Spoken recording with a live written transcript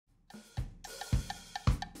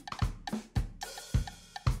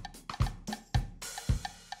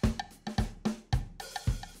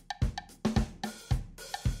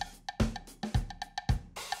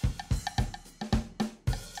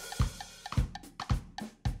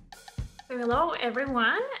So hello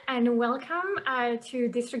everyone and welcome to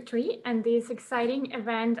District 3 and this exciting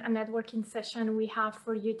event and networking session we have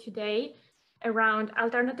for you today around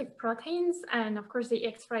alternative proteins and of course the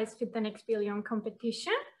XPRIZE Fit the Next Billion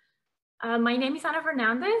competition. My name is Ana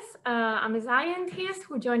Fernandez. I'm a scientist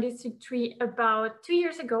who joined District 3 about 2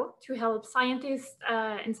 years ago to help scientists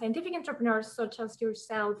and scientific entrepreneurs such as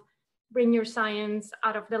yourself bring your science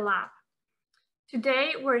out of the lab.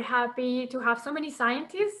 Today, we're happy to have so many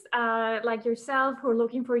scientists like yourself who are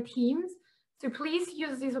looking for teams. So please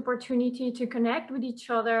use this opportunity to connect with each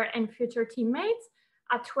other and future teammates.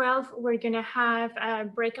 At 12, we're gonna have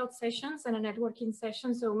breakout sessions and a networking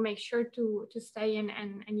session. So make sure to stay in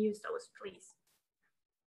and use those, please.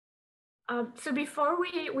 So before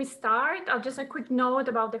we start, just a quick note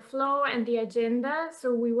about the flow and the agenda.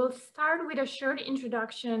 So we will start with a short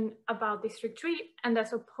introduction about District 3 and the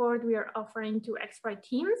support we are offering to XPRIZE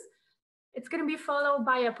teams. It's going to be followed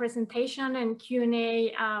by a presentation and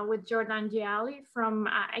Q&A with Jordan Giali from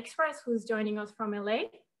XPRIZE, who's joining us from LA.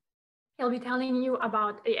 He'll be telling you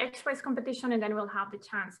about the XPRIZE competition, and then we'll have the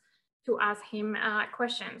chance to ask him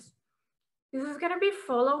questions. This is going to be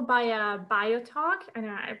followed by a bio talk and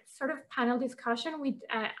a sort of panel discussion with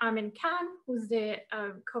Amin Khan, who's the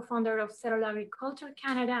co-founder of Cellular Agriculture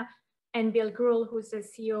Canada, and Bill Gruhl, who's the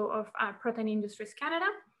CEO of Protein Industries Canada.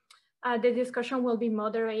 The discussion will be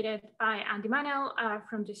moderated by Andy Manel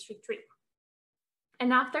from District 3.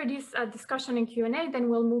 And after this discussion and Q&A, then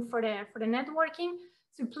we'll move for the networking.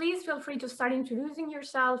 So please feel free to start introducing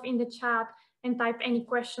yourself in the chat and type any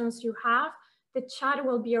questions you have. The chat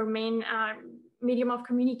will be your main medium of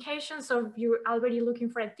communication. So if you're already looking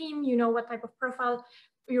for a team, you know what type of profile,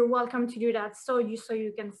 you're welcome to do that so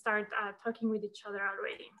you can start talking with each other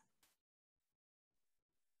already.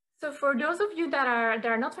 So for those of you that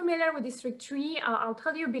are not familiar with District 3, I'll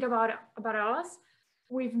tell you a bit about us.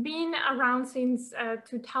 We've been around since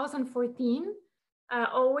 2014.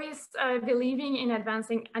 Always believing in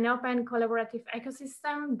advancing an open collaborative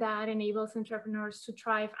ecosystem that enables entrepreneurs to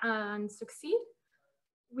thrive and succeed.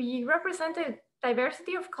 We represent a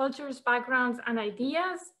diversity of cultures, backgrounds, and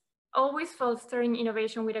ideas, always fostering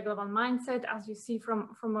innovation with a global mindset, as you see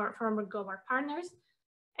from our global partners.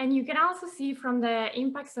 And you can also see from the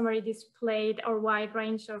impact summary displayed our wide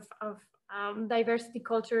range of diversity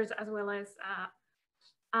cultures, as well as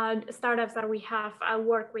startups that we have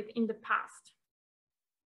worked with in the past.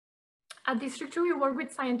 At District 2, we work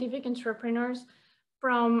with scientific entrepreneurs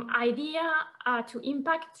from idea to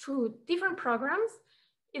impact through different programs.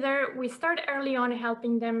 Either we start early on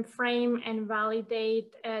helping them frame and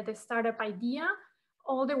validate the startup idea,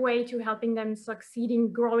 all the way to helping them succeed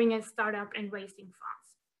in growing a startup and raising funds.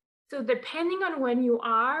 So depending on when you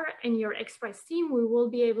are in your XPRIZE team, we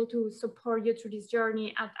will be able to support you through this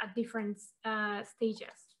journey at different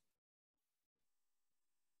stages.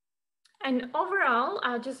 And overall,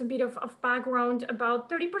 just a bit of background, about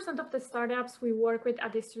 30% of the startups we work with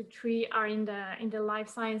at District 3 are in the life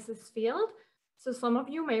sciences field. So some of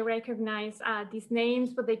you may recognize these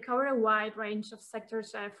names, but they cover a wide range of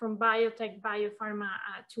sectors from biotech, biopharma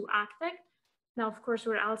to agtech. Now, of course,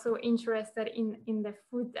 we're also interested in the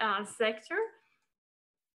food sector.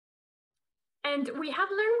 And we have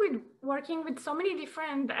learned with working with so many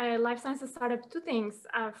different life sciences startups, two things.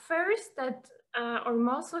 First, that our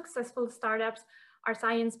most successful startups are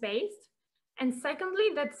science-based. And secondly,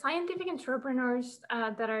 that scientific entrepreneurs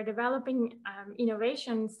that are developing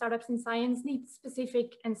innovation startups in science need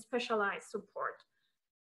specific and specialized support.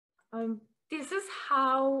 This is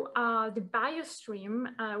how the BioStream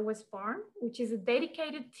was born, which is a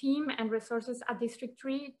dedicated team and resources at District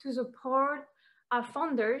 3 to support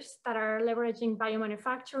funders that are leveraging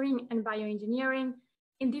biomanufacturing and bioengineering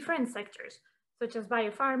in different sectors, such as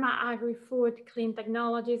biopharma, agri-food, clean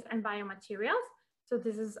technologies, and biomaterials. So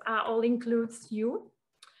this is all includes you.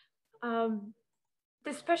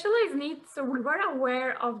 The specialized needs, so we were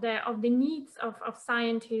aware of the needs of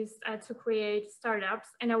scientists to create startups,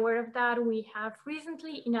 and aware of that, we have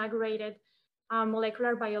recently inaugurated a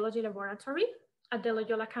molecular biology laboratory at the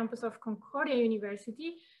Loyola campus of Concordia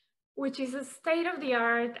University, which is a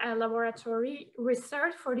state-of-the-art laboratory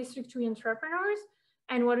reserved for District 3 entrepreneurs.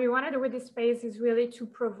 And what we want to do with this space is really to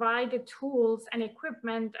provide the tools and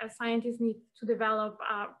equipment scientists need to develop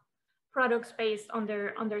products based on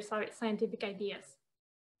their scientific ideas.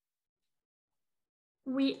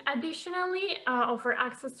 We additionally offer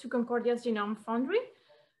access to Concordia's Genome Foundry,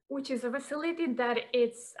 which is a facility that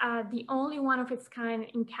it's the only one of its kind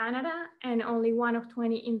in Canada and only one of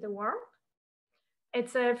 20 in the world.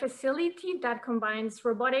 It's a facility that combines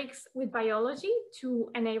robotics with biology to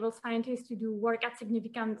enable scientists to do work at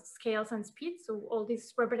significant scales and speeds. So all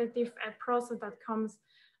this repetitive process that comes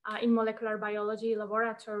in molecular biology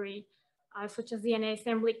laboratory, such as DNA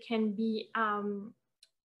assembly, can be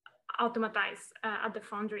automatized at the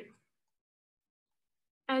foundry.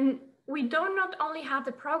 And we don't not only have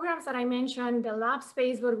the programs that I mentioned, the lab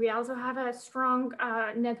space, but we also have a strong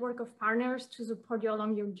network of partners to support you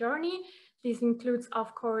along your journey. This includes,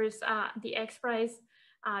 of course, the XPRIZE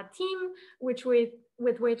team,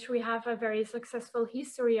 with which we have a very successful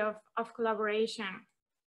history of collaboration.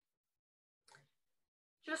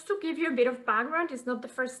 Just to give you a bit of background, it's not the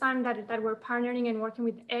first time that we're partnering and working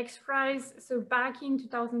with XPRIZE. So back in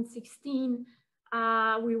 2016,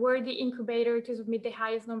 we were the incubator to submit the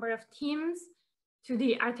highest number of teams to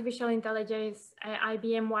the Artificial Intelligence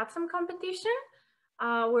IBM Watson competition.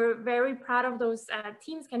 We're very proud of those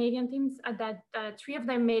teams, Canadian teams, that 3 of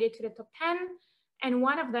them made it to the top 10. And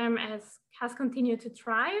one of them has continued to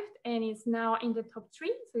thrive and is now in the top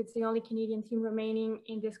 3. So it's the only Canadian team remaining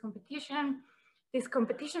in this competition. This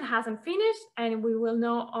competition hasn't finished, and we will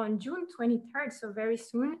know on June 23rd, so very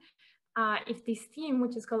soon, if this team,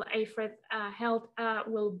 which is called AFRED Health,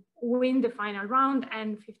 will win the final round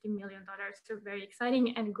and $50 million. So very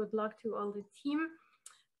exciting, and good luck to all the team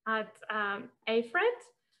at AFRED.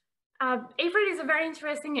 AFRED is a very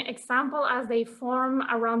interesting example as they form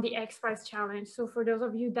around the XPRIZE challenge. So for those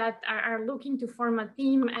of you that are looking to form a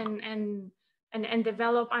team and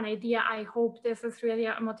develop an idea, I hope this is really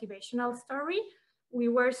a motivational story. We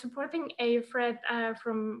were supporting AFRED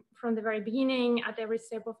from the very beginning at every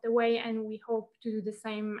step of the way, and we hope to do the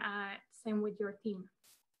same with your team.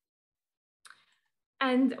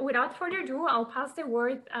 And without further ado, I'll pass the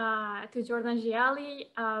word to Jordan Giali,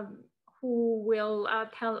 who will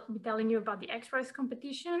be telling you about the XPRIZE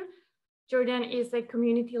competition. Jordan is the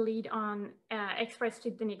community lead on XPRIZE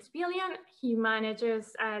Fit the Next Billion. He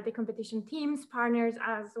manages the competition teams, partners,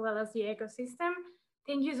 as well as the ecosystem.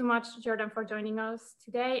 Thank you so much, Jordan, for joining us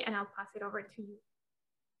today, and I'll pass it over to you.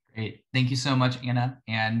 Great. Thank you so much, Anna,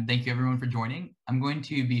 and thank you everyone for joining. I'm going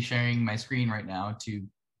to be sharing my screen right now to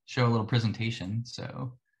show a little presentation,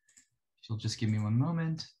 so you'll just give me one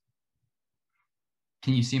moment.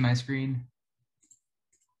 Can you see my screen?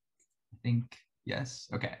 I think, yes,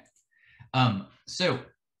 okay. So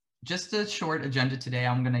just a short agenda today.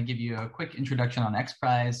 I'm gonna give you a quick introduction on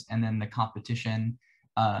XPRIZE and then the competition,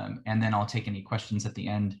 and then I'll take any questions at the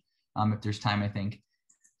end if there's time, I think.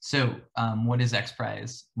 So what is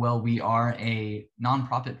XPRIZE? Well, we are a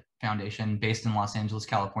nonprofit foundation based in Los Angeles,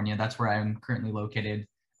 California. That's where I'm currently located.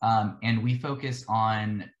 And we focus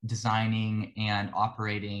on designing and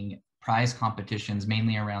operating prize competitions,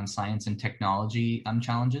 mainly around science and technology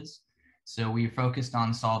challenges. So we focused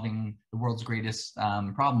on solving the world's greatest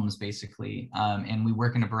problems, basically. And we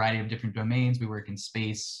work in a variety of different domains. We work in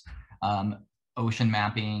space, ocean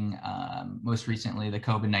mapping. Most recently, the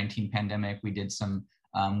COVID-19 pandemic, we did some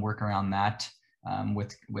work around that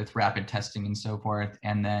with rapid testing and so forth.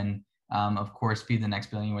 And then, of course, Feed the Next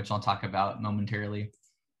Billion, which I'll talk about momentarily.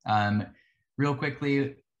 Real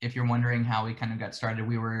quickly, if you're wondering how we kind of got started,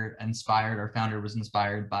 we were inspired, our founder was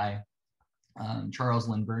inspired by Charles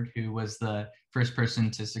Lindbergh, who was the first person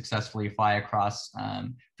to successfully fly across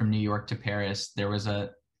from New York to Paris. There was a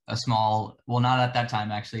small, well, not at that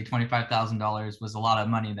time, actually, $25,000 was a lot of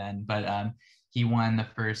money then, but he won the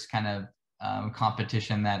first kind of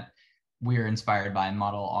competition that we were inspired by and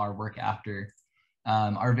model our work after.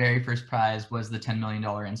 Our very first prize was the $10 million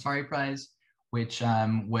Ansari Prize, which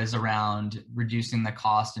was around reducing the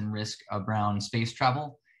cost and risk around space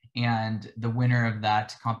travel. And the winner of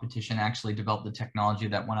that competition actually developed the technology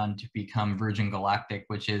that went on to become Virgin Galactic,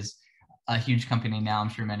 which is a huge company now. I'm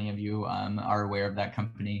sure many of you are aware of that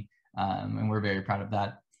company, and we're very proud of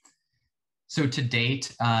that. So to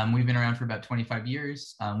date, we've been around for about 25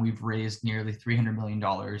 years. We've raised nearly $300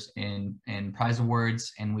 million in prize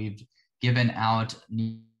awards, and we've given out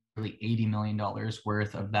nearly $80 million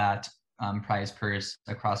worth of that prize purse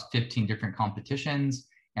across 15 different competitions.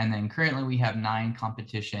 And then currently we have 9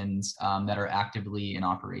 competitions that are actively in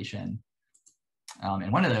operation.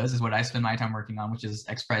 And one of those is what I spend my time working on, which is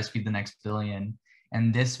XPRIZE Feed the Next Billion.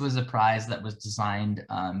 And this was a prize that was designed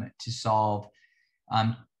to solve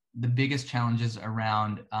the biggest challenges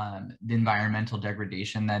around the environmental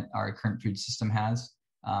degradation that our current food system has,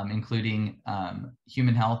 including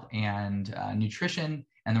human health and nutrition.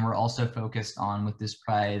 And then we're also focused on, with this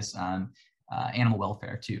prize, animal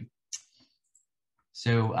welfare too.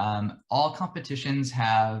 So all competitions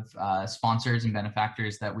have sponsors and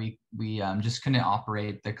benefactors that we just couldn't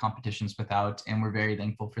operate the competitions without, and we're very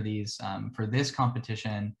thankful for these. For this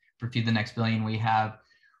competition, for Feed the Next Billion, we have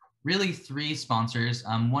really 3 sponsors.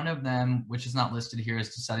 One of them, which is not listed here,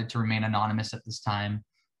 has decided to remain anonymous at this time,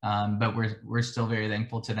 but we're still very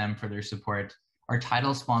thankful to them for their support. Our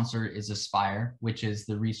title sponsor is Aspire, which is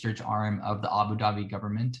the research arm of the Abu Dhabi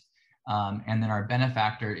government. And then our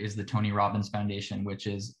benefactor is the Tony Robbins Foundation, which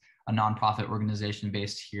is a nonprofit organization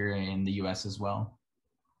based here in the US as well.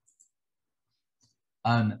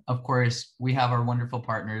 Of course, we have our wonderful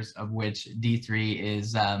partners, of which D3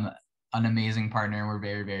 is an amazing partner. We're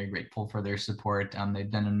very, very grateful for their support.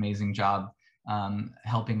 They've done an amazing job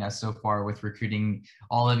helping us so far with recruiting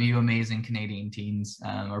all of you amazing Canadian teams,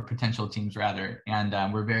 or potential teams rather,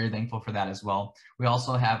 and we're very thankful for that as well. We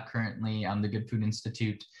also have currently the Good Food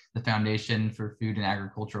Institute, the Foundation for Food and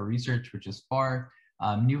Agricultural Research, which is FAR,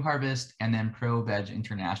 New Harvest, and then Pro Veg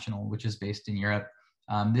International, which is based in Europe.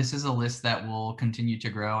 This is a list that will continue to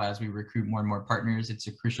grow as we recruit more and more partners. It's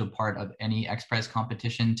a crucial part of any XPRIZE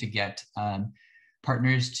competition to get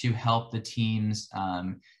partners to help the teams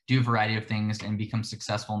do a variety of things and become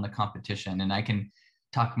successful in the competition. And I can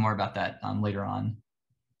talk more about that later on.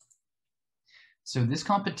 So this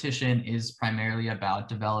competition is primarily about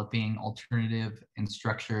developing alternative and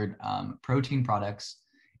structured protein products.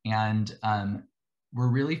 And we're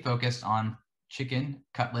really focused on chicken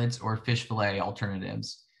cutlets or fish fillet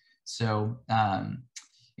alternatives. So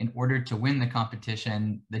in order to win the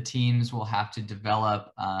competition, the teams will have to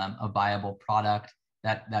develop a viable product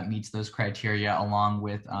that meets those criteria, along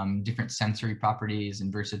with different sensory properties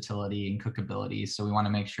and versatility and cookability. So we want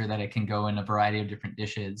to make sure that it can go in a variety of different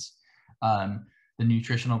dishes. The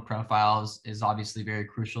nutritional profiles is obviously very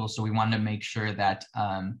crucial. So we want to make sure that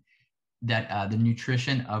the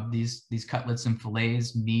nutrition of these cutlets and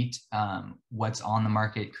fillets meet what's on the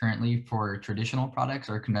market currently for traditional products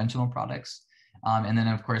or conventional products. And then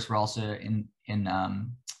of course, we're also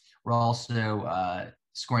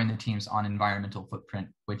scoring the teams on environmental footprint,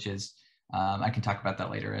 which is, I can talk about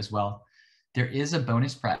that later as well. There is a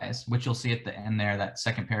bonus prize, which you'll see at the end there, that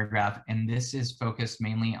second paragraph. And this is focused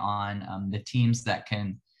mainly on the teams that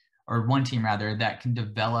can, or one team rather, that can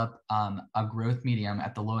develop a growth medium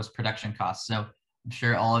at the lowest production cost. So I'm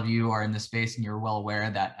sure all of you are in this space and you're well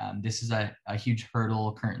aware that this is a huge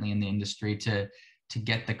hurdle currently in the industry to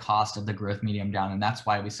get the cost of the growth medium down. And that's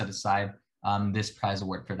why we set aside this prize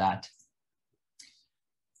award for that.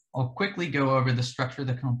 I'll quickly go over the structure of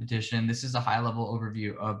the competition. This is a high-level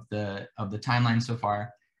overview of the timeline so far.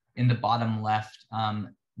 In the bottom left,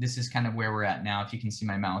 this is kind of where we're at now, if you can see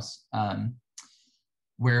my mouse.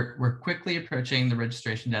 We're quickly approaching the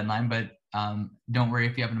registration deadline, but don't worry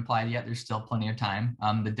if you haven't applied yet, there's still plenty of time.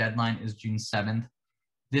 The deadline is June 7th.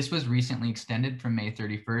 This was recently extended from May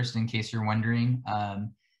 31st, in case you're wondering.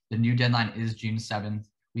 The new deadline is June 7th.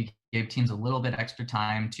 We gave teams a little bit extra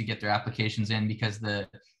time to get their applications in because the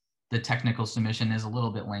technical submission is a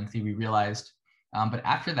little bit lengthy, we realized. But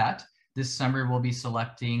after that, this summer we'll be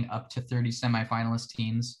selecting up to 30 semifinalist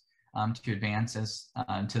teams to advance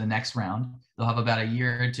to the next round. They'll have about a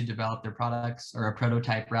year to develop their products, or a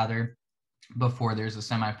prototype rather, before there's a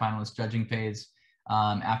semifinalist judging phase.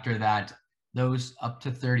 After that, those up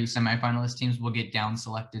to 30 semifinalist teams will get down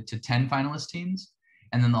selected to 10 finalist teams.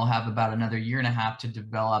 And then they'll have about another year and a half to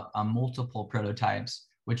develop multiple prototypes,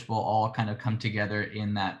 which will all kind of come together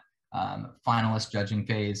in that finalist judging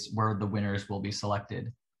phase where the winners will be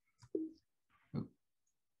selected.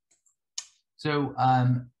 So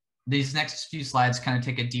these next few slides kind of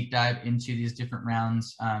take a deep dive into these different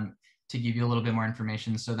rounds to give you a little bit more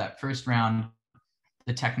information. So that first round,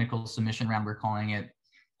 the technical submission round, we're calling it,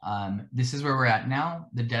 this is where we're at now.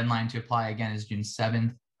 The deadline to apply again is June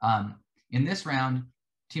 7th. In this round,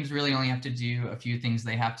 teams really only have to do a few things.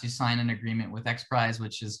 They have to sign an agreement with XPRIZE,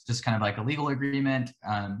 which is just kind of like a legal agreement.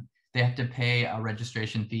 They have to pay a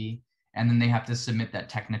registration fee, and then they have to submit that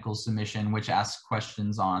technical submission, which asks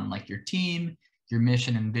questions on like your team, your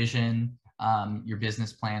mission and vision, your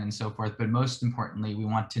business plan, and so forth. But most importantly, we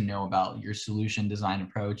want to know about your solution design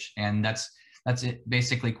approach. And that's it.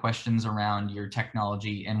 Basically questions around your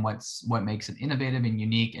technology and what makes it innovative and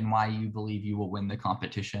unique, and why you believe you will win the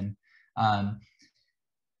competition.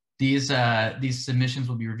 These submissions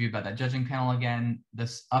will be reviewed by that judging panel again.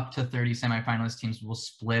 This up to 30 semifinalist teams will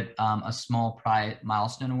split a small prize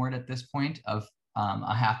milestone award at this point of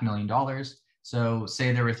 $500,000. So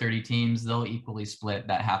say there were 30 teams, they'll equally split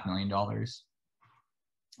that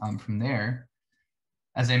 $500,000. From there,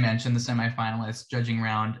 as I mentioned, the semifinalist judging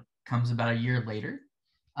round comes about a year later.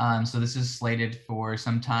 So this is slated for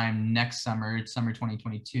sometime next summer, summer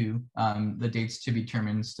 2022. The dates to be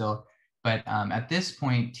determined still. But at this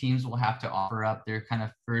point, teams will have to offer up their kind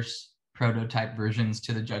of first prototype versions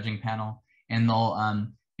to the judging panel, and they'll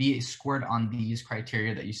be scored on these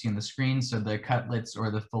criteria that you see on the screen. So the cutlets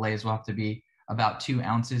or the fillets will have to be about 2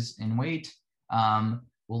 ounces in weight.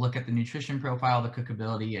 We'll look at the nutrition profile, the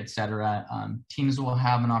cookability, et cetera. Teams will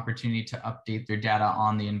have an opportunity to update their data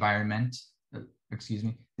on the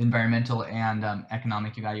environmental and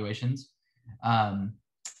economic evaluations. And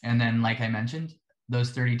then, like I mentioned,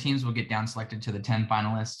 those 30 teams will get down selected to the 10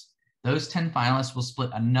 finalists. Those 10 finalists will split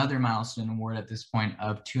another milestone award at this point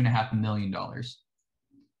of $2.5 million.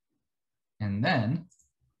 And then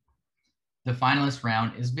the finalist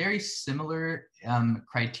round is very similar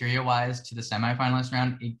criteria-wise to the semifinalist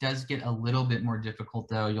round. It does get a little bit more difficult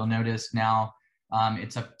though. You'll notice now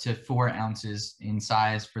it's up to 4 ounces in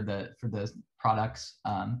size for the products.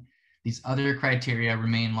 These other criteria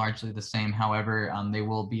remain largely the same. However, they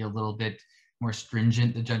will be a little bit more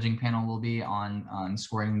stringent. The judging panel will be on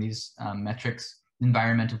scoring these metrics,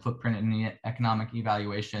 environmental footprint and the economic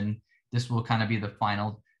evaluation. This will kind of be the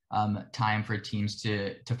final time for teams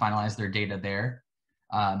to finalize their data there.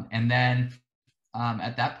 And then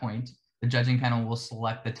at that point, the judging panel will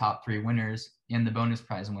select the top 3 winners and the bonus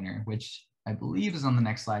prize winner, which I believe is on the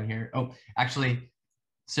next slide here. Oh, actually,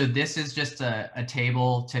 so this is just a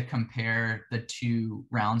table to compare the 2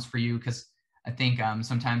 rounds for you, because I think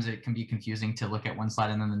sometimes it can be confusing to look at one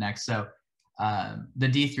slide and then the next. So the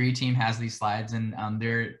D3 team has these slides, and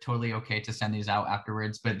they're totally okay to send these out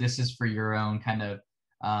afterwards, but this is for your own kind of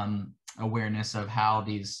awareness of how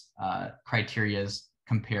these criterias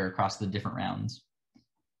compare across the different rounds.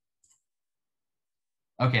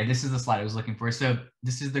 Okay, this is the slide I was looking for. So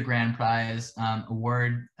this is the grand prize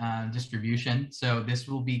award distribution. So this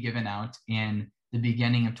will be given out in the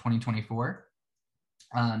beginning of 2024.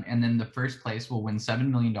 And then the first place will win $7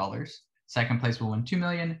 million. Second place will win $2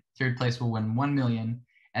 million. Third place will win $1 million.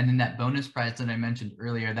 And then that bonus prize that I mentioned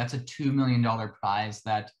earlier, that's a $2 million prize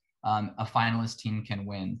that a finalist team can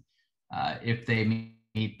win if they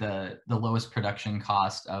meet the lowest production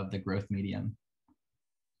cost of the growth medium.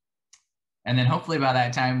 And then hopefully by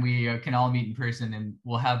that time we can all meet in person, and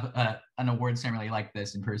we'll have an award ceremony like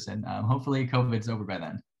this in person. Hopefully COVID's over by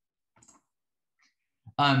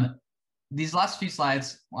then. These last few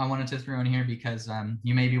slides I wanted to throw in here because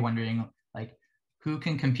you may be wondering, like, who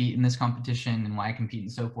can compete in this competition and why compete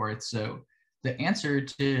and so forth. So the answer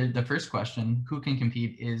to the first question, who can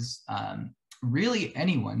compete, is really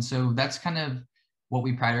anyone. So that's kind of what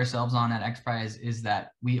we pride ourselves on at XPRIZE, is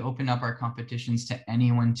that we open up our competitions to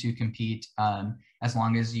anyone to compete, as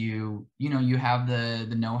long as you have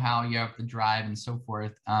the know-how, you have the drive and so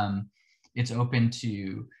forth. It's open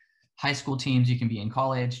to high school teams. You can be in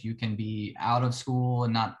college, you can be out of school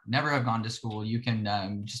and never have gone to school. You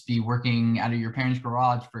can just be working out of your parents'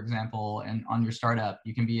 garage, for example, and on your startup.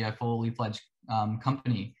 You can be a fully fledged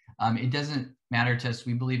company. It doesn't matter to us.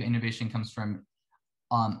 We believe innovation comes from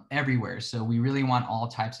everywhere. So we really want all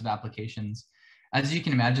types of applications. As you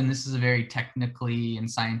can imagine, this is a very technically and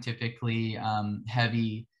scientifically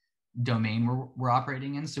heavy domain we're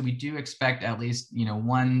operating in. So we do expect at least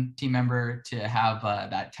one team member to have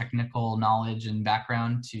that technical knowledge and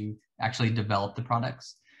background to actually develop the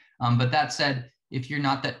products. But that said, if you're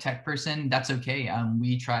not that tech person, that's okay.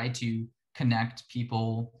 We try to connect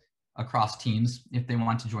people across teams if they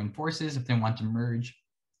want to join forces, if they want to merge.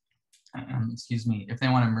 If they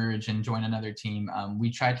want to merge and join another team, we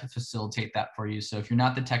try to facilitate that for you. So if you're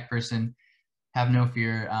not the tech person, have no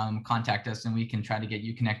fear, contact us and we can try to get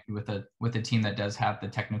you connected with a team that does have the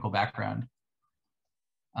technical background.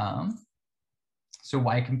 So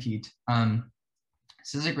why compete?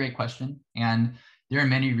 This is a great question, and there are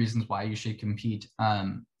many reasons why you should compete,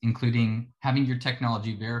 including having your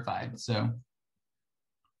technology verified. So,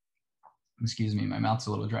 excuse me, my mouth's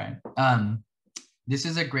a little dry. This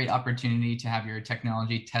is a great opportunity to have your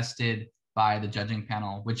technology tested by the judging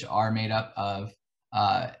panel, which are made up of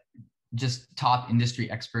just top industry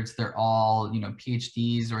experts. They're all,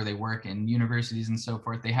 PhDs, or they work in universities and so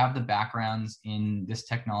forth. They have the backgrounds in this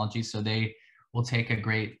technology, so they will take a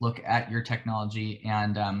great look at your technology,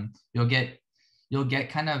 and you'll get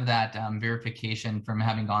kind of that verification from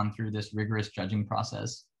having gone through this rigorous judging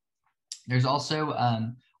process. There's also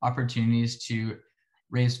opportunities to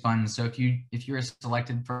raise funds. So if you're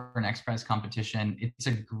selected for an XPRIZE competition, it's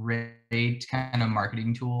a great kind of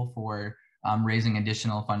marketing tool for raising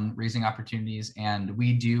additional fundraising opportunities. And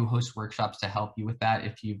we do host workshops to help you with that.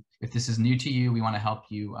 If this is new to you, we want to help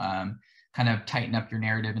you kind of tighten up your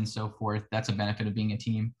narrative and so forth. That's a benefit of being a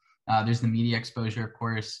team. There's the media exposure, of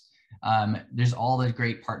course. There's all the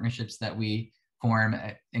great partnerships that we form,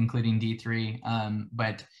 including D3.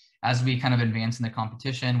 But as we kind of advance in the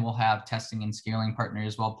competition, we'll have testing and scaling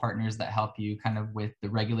partners, partners that help you kind of with the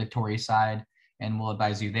regulatory side, and we'll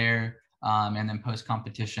advise you there. And then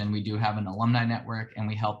post-competition, we do have an alumni network, and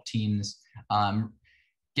we help teams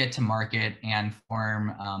get to market and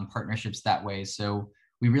form partnerships that way. So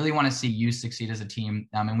we really want to see you succeed as a team,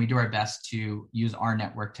 and we do our best to use our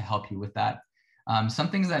network to help you with that. Some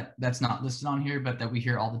things that's not listed on here, but that we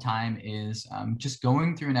hear all the time is just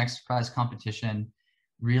going through an XPRIZE competition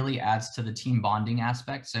really adds to the team bonding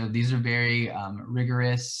aspect. So these are very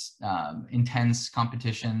rigorous, intense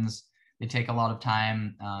competitions. They take a lot of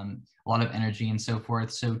time, a lot of energy and so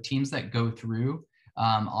forth. So teams that go through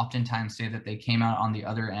oftentimes say that they came out on the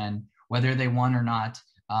other end, whether they won or not,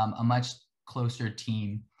 a much closer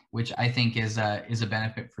team, which I think is a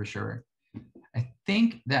benefit for sure. I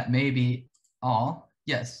think that may be all.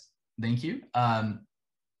 Yes, thank you.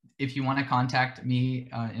 If you want to contact me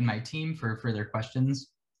and my team for further questions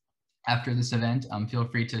after this event, feel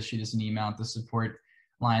free to shoot us an email at the support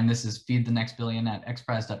line. This is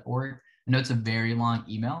feedthenextbillion@xprize.org. I know it's a very long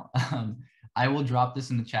email. I will drop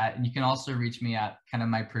this in the chat, and you can also reach me at kind of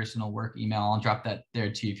my personal work email. I'll drop that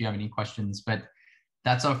there too if you have any questions. But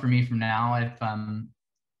that's all for me from now. If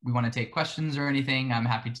we want to take questions or anything, I'm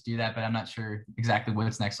happy to do that, but I'm not sure exactly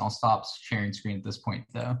what's next. I'll stop sharing screen at this point,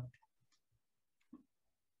 though.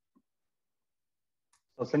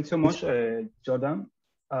 So thanks so much, Jordan.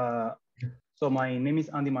 So my name is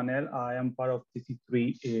Andy Manel. I am part of the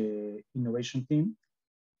DC3 innovation team.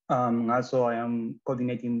 Also, I am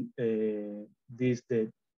coordinating the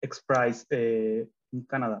XPRIZE in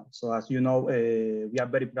Canada. So as you know, we are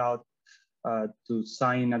very proud to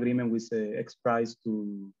sign an agreement with XPRIZE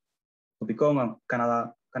to become a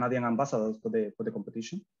Canadian ambassadors for the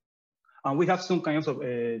competition. And we have some kind of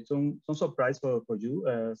some surprise for you,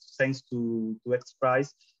 thanks to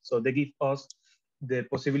XPRIZE. So they give us the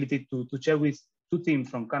possibility to share with 2 teams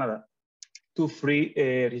from Canada 2 free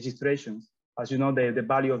registrations. As you know, the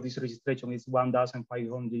value of this registration is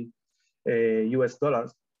 $1,500 US.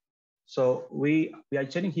 So we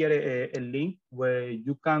are sharing here a link where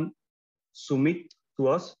you can submit to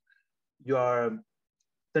us your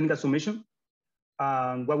technical submission.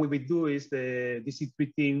 And what we will do is the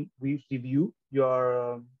DC3 team will review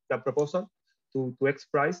your proposal to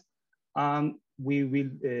XPRIZE, and we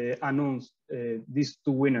will announce these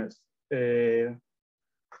 2 winners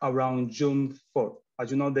around June 4th. As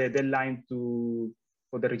you know, the deadline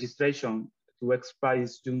for the registration to XPRIZE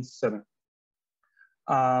is June 7th.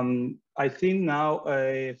 I think now,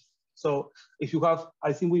 so if you have,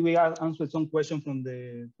 I think we will answer some questions from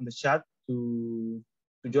the chat to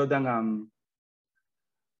Jordan and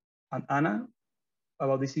Anna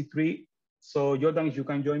about DC3. So Jordan, if you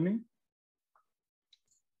can join me.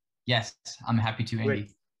 Yes, I'm happy to, Andy.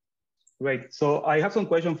 Great. So I have some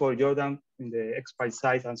questions for Jordan in the XPRIZE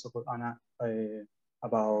side, and so for Anna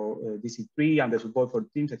about DC3 and the support for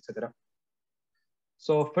teams, etc.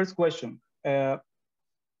 So first question, Juan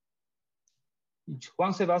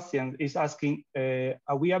Sebastian is asking,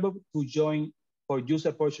 are we able to join for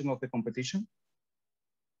user portion of the competition?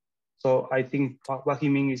 So I think what he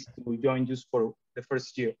means is to join just for the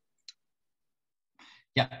first year.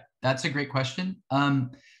 Yeah, that's a great question.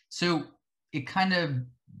 So it kind of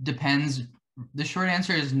depends. The short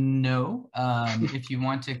answer is no. If you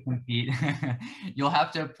want to compete, you'll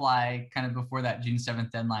have to apply kind of before that June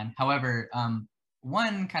 7th deadline. However,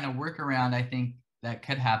 one kind of workaround I think that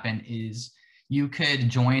could happen is you could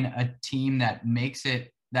join a team that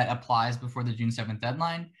applies before the June 7th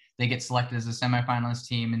deadline. They get selected as a semifinalist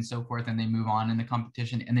team and so forth, and they move on in the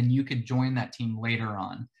competition. And then you could join that team later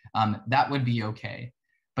on. That would be okay,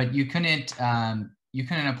 but you couldn't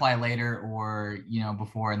apply later or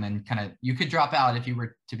before, and then you could drop out if you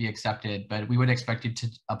were to be accepted. But we would expect you to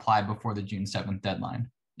apply before the June 7th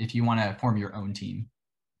deadline if you want to form your own team.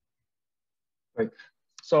 Right.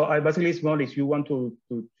 So basically, it's more if you want to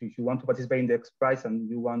participate in the XPRIZE and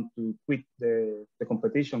you want to quit the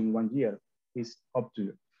competition in 1 year, it's up to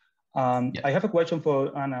you. Yeah. I have a question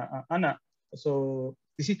for Anna. Anna, so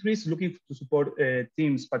DC3 is looking to support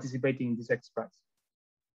teams participating in this XPRIZE.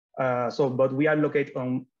 But we are located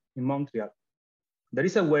in Montreal. There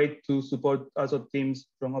is a way to support also teams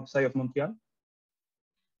from outside of Montreal?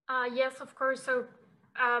 Yes, of course. So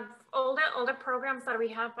all the programs that we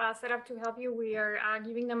have set up to help you, we are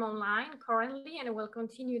giving them online currently, and we'll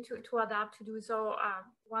continue to adapt to do so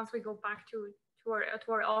once we go back to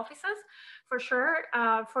our offices, for sure.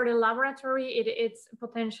 For the laboratory, it's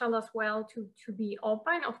potential as well to be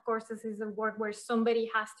open. Of course, this is a work where somebody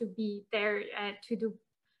has to be there to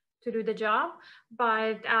do the job,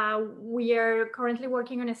 but we are currently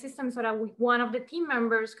working on a system so that one of the team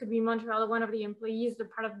members could be in Montreal, one of the employees, the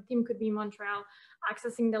part of the team could be in Montreal,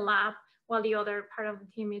 accessing the lab, while the other part of the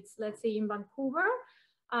team is, let's say, in Vancouver.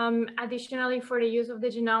 Additionally, for the use of the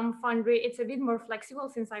Genome Foundry, it's a bit more flexible,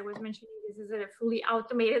 since I was mentioning this is a fully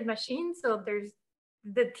automated machine, so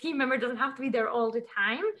the team member doesn't have to be there all the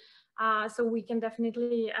time. So we can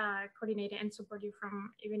definitely coordinate and support you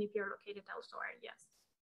from even if you're located elsewhere. Yes.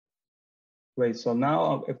 Great. So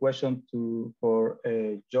now a question for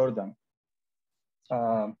Jordan.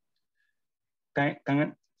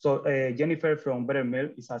 Jennifer from Better Mill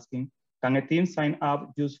is asking, can a team sign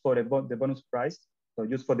up just for the bonus prize? So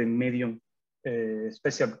just for the medium,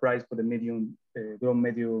 special price for the medium, grow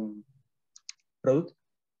medium product?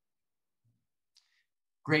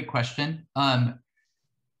 Great question.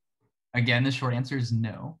 Again, the short answer is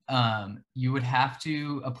no. You would have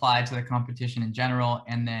to apply to the competition in general,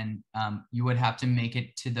 and then you would have to make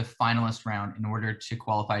it to the finalist round in order to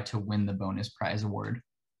qualify to win the bonus prize award.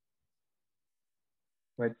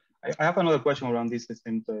 Right. I have another question around this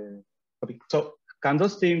same topic. So can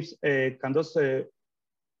those teams,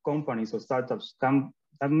 companies or startups can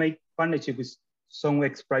make partnership with some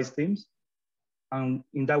XPRIZE teams and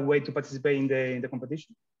in that way to participate in the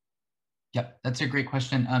competition? Yep, that's a great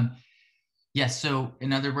question. Yes, so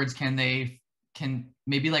in other words, can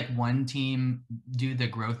maybe like one team do the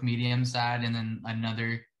growth medium side and then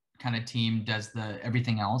another kind of team does the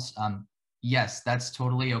everything else? Yes, that's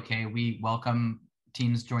totally okay. We welcome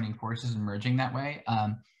teams joining forces and merging that way.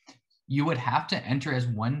 You would have to enter as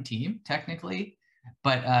one team technically,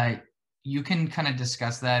 but you can kind of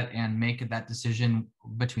discuss that and make that decision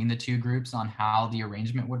between the two groups on how the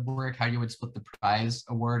arrangement would work, how you would split the prize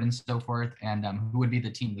award and so forth, and who would be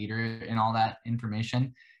the team leader and all that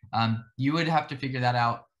information. You would have to figure that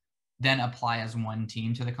out, then apply as one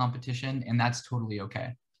team to the competition, and that's totally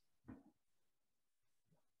okay.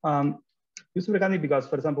 Just regarding, because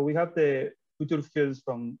for example, we have the future fields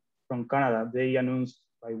from Canada. They announced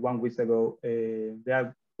like 1 week ago, they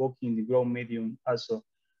are working the grow medium also.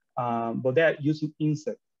 But they are using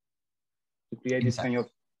insects to create this kind of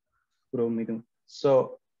grow medium.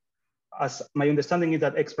 So as my understanding is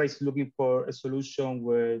that XPRIZE is looking for a solution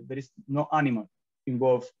where there is no animal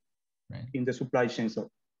involved in the supply chain.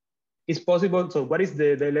 So it's possible. So what is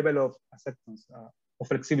the level of acceptance or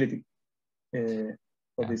flexibility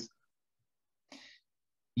for this?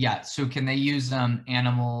 Yeah, so can they use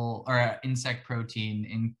animal or insect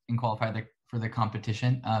protein and qualify for the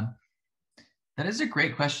competition? That is a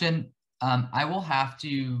great question. I will have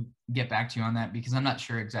to get back to you on that because I'm not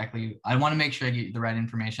sure exactly. I want to make sure I get you the right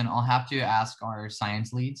information. I'll have to ask our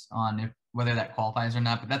science leads on whether that qualifies or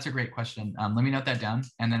not, but that's a great question. Let me note that down,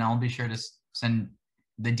 and then I'll be sure to send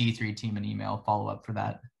the D3 team an email follow-up for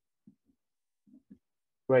that.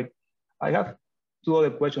 Right. I have 2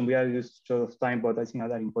 other questions. We are just short of time, but I think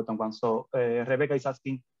are important ones. So Rebecca is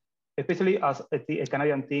asking, especially as a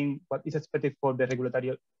Canadian team, what is expected for the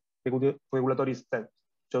regulatory steps?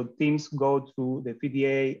 So teams go to the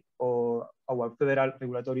FDA or our federal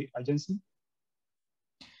regulatory agency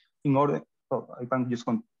in order, I can just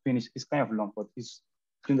finish, it's kind of long, but it's,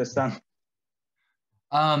 you understand?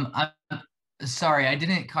 I'm sorry, I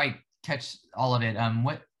didn't quite catch all of it.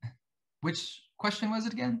 Which question was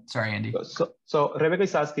it again? Sorry, Andy. So Rebecca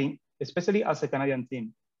is asking, especially as a Canadian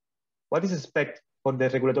team, what is expected for the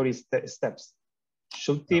regulatory steps?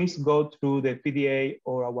 Should teams go through the FDA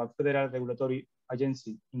or our federal regulatory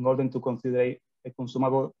agency in order to consider a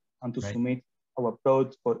consumable and to submit our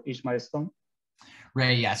product for each milestone?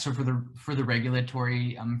 Right, yeah, so for the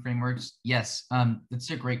regulatory frameworks, yes, that's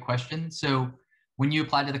a great question. So when you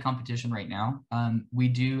apply to the competition right now, we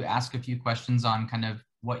do ask a few questions on kind of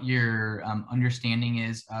what your understanding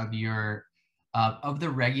is of the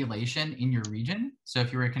regulation in your region. So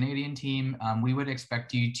if you're a Canadian team, we would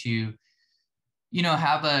expect you to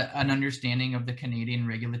have an understanding of the Canadian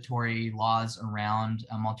regulatory laws around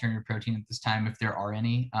alternative protein at this time, if there are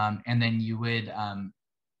any, and then you would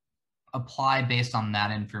apply based on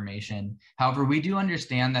that information. However, we do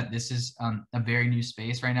understand that this is a very new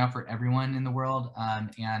space right now for everyone in the world,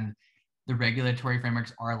 and the regulatory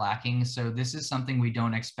frameworks are lacking. So this is something we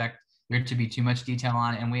don't expect there to be too much detail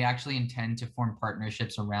on, and we actually intend to form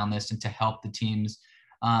partnerships around this and to help the teams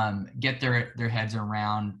get their heads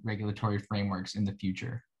around regulatory frameworks in the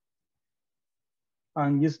future.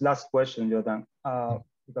 And just last question, Jordan,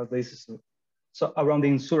 because this is so around the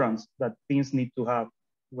insurance that teams need to have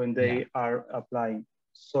when they are applying.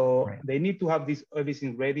 So Right. they need to have this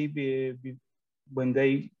everything ready when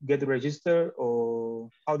they get registered, or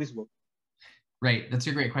how this works? Right, that's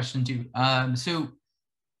a great question too. So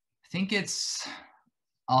I think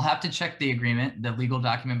I'll have to check the agreement, the legal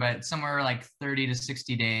document, but it's somewhere like 30 to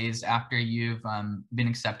 60 days after you've been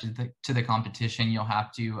accepted to the competition, you'll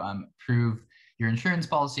have to prove your insurance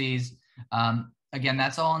policies. Again,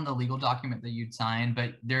 that's all in the legal document that you'd sign,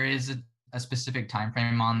 but there is a specific time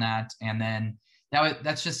frame on that. And then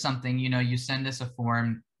that's just something, you know, you send us a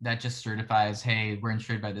form that just certifies, hey, we're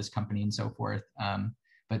insured by this company and so forth.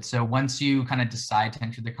 But so once you kind of decide to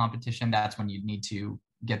enter the competition, that's when you need to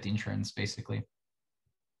get the insurance, basically.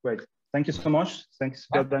 Great. Thank you so much. Thanks,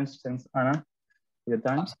 Jordan. Thanks, Anna, for your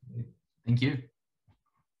time. Absolutely. Thank you.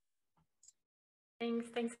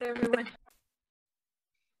 Thanks everyone.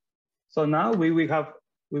 So now we will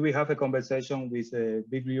have a conversation with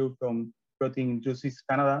Big Liu from Protein Industries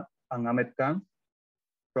Canada and Ahmed Khan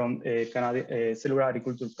from Cellular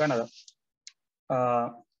Agriculture Canada.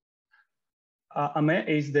 Ahmed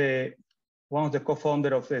is one of the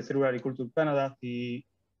co-founders of Cellular Agriculture Canada. He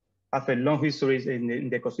has a long history in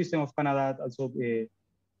the ecosystem of Canada, also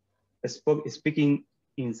speaking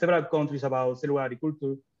in several countries about cellular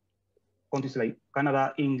agriculture, countries like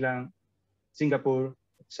Canada, England, Singapore,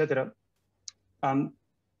 etc.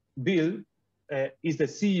 Bill is the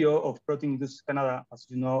CEO of Protein Industries Canada. As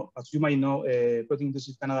you might know, Protein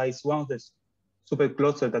Industries Canada is one of the super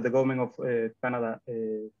clusters that the government of Canada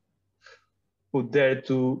put there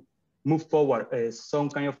to move forward some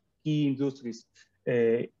kind of key industries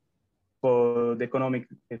for the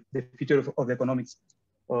future of the economics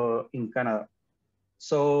in Canada.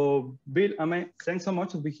 So, Bill, Ahmed, thanks so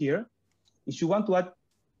much to be here. If you want to add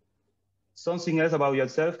something else about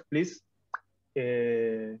yourself, please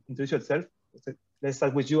introduce yourself. Let's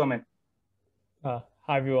start with you, Ahmed. Hi,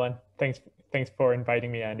 everyone. Thanks for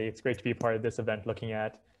inviting me, Andy. It's great to be part of this event, looking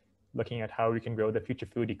at how we can grow the future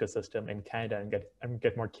food ecosystem in Canada and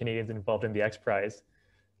get more Canadians involved in the XPRIZE.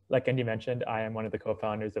 Like Andy mentioned, I am one of the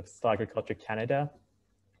co-founders of Cell Agriculture Canada.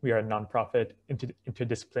 We are a nonprofit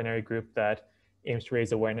interdisciplinary group that aims to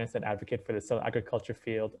raise awareness and advocate for the cell agriculture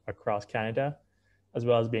field across Canada, as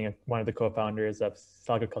well as being one of the co-founders of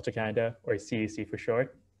Cell Agriculture Canada, or CAC for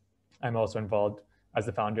short. I'm also involved as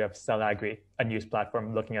the founder of Cell Agri, a news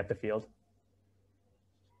platform looking at the field.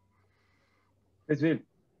 It's Bill.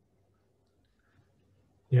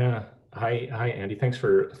 Yeah. Hi, Andy. Thanks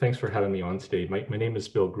for having me on today. My name is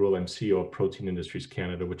Bill Gruel. I'm CEO of Protein Industries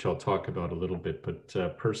Canada, which I'll talk about a little bit.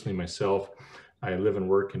 But personally, myself, I live and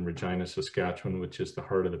work in Regina, Saskatchewan, which is the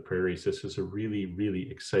heart of the prairies. This is a really,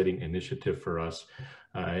 really exciting initiative for us.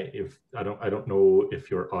 I don't know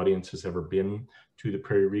if your audience has ever been to the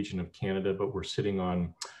prairie region of Canada, but we're sitting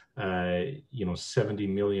on 70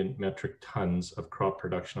 million metric tons of crop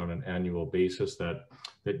production on an annual basis that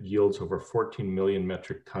yields over 14 million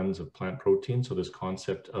metric tons of plant protein. So this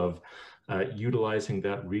concept of utilizing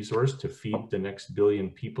that resource to feed the next billion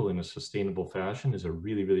people in a sustainable fashion is a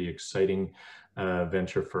really, really exciting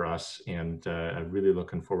venture for us. And I'm really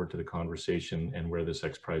looking forward to the conversation and where this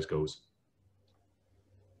XPRIZE goes.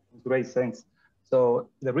 Great, thanks. So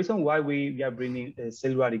the reason why we are bringing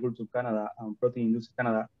Cellular Agriculture Canada and Protein Industries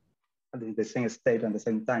Canada at the same state and the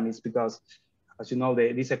same time is because, as you know,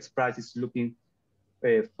 this XPRIZE is looking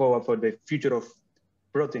forward for the future of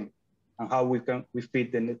protein and how we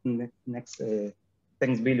feed the next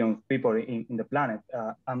 10 billion people in the planet.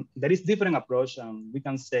 There is different approach, and we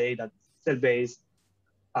can say that cell-based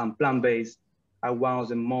and plant-based are one of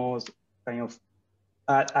the most kind of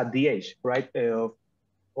at the edge, right, of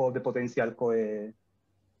all the potential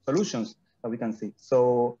solutions that we can see.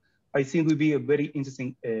 So I think it will be a very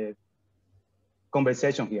interesting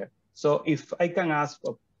conversation here. So if I can ask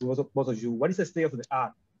both of you, what is the state of the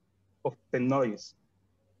art of technologies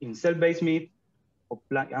in cell-based meat or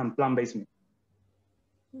plant-based meat?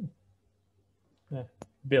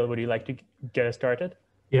 Bill, would you like to get us started?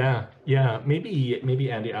 Yeah.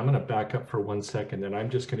 Maybe Andy, I'm going to back up for 1 second, and I'm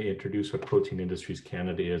just going to introduce what Protein Industries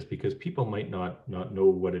Canada is, because people might not know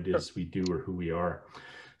what it is we do or who we are.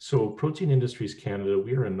 So Protein Industries Canada,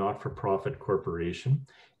 we are a not-for-profit corporation,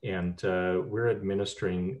 and we're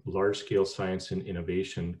administering large-scale science and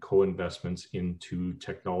innovation co-investments into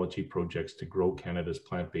technology projects to grow Canada's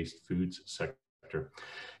plant-based foods sector.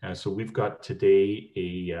 So we've got today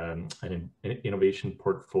an innovation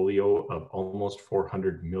portfolio of almost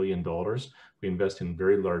 $400 million. We invest in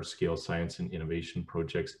very large-scale science and innovation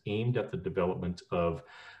projects aimed at the development of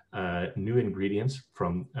new ingredients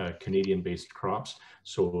from Canadian-based crops.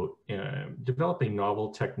 So developing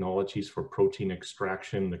novel technologies for protein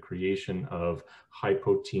extraction, the creation of high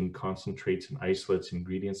protein concentrates and isolates,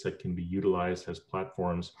 ingredients that can be utilized as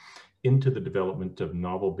platforms into the development of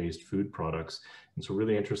novel-based food products. And so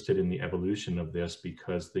really interested in the evolution of this,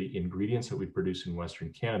 because the ingredients that we produce in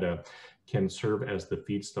Western Canada can serve as the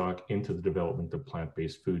feedstock into the development of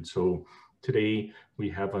plant-based food. So today, we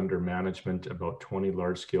have under management about 20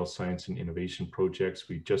 large-scale science and innovation projects.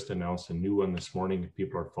 We just announced a new one this morning if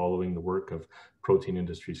people are following the work of Protein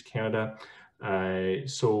Industries Canada.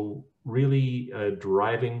 So really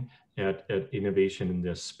driving at innovation in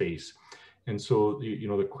this space. And so, you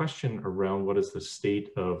know, the question around what is the state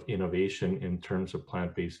of innovation in terms of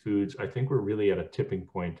plant-based foods, I think we're really at a tipping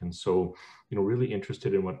point. And so, you know, really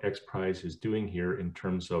interested in what XPRIZE is doing here in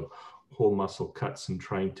terms of whole muscle cuts and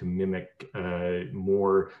trying to mimic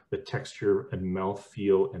more the texture and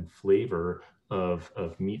mouthfeel and flavor of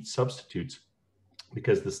meat substitutes.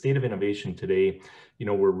 Because the state of innovation today, you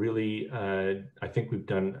know, we're really, I think we've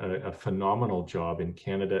done a phenomenal job in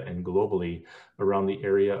Canada and globally around the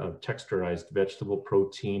area of texturized vegetable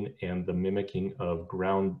protein and the mimicking of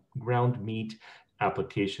ground meat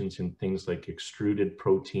applications in things like extruded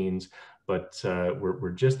proteins. But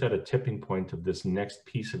we're just at a tipping point of this next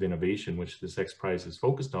piece of innovation, which this XPRIZE is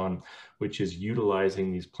focused on, which is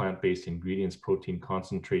utilizing these plant-based ingredients, protein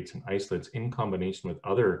concentrates and isolates in combination with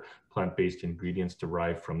other plant-based ingredients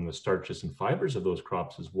derived from the starches and fibers of those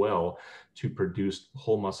crops as well, to produce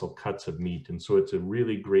whole muscle cuts of meat. And so it's a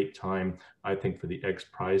really great time, I think, for the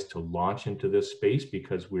XPRIZE to launch into this space,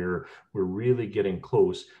 because we're really getting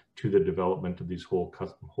close to the development of these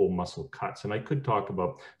whole muscle cuts. And I could talk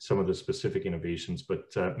about some of the specific innovations,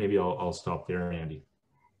 but maybe I'll stop there, Andy.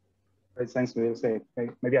 Right, thanks, Will.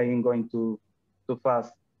 Maybe I am going too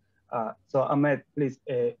fast. So Ahmed, please,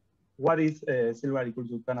 what is Silver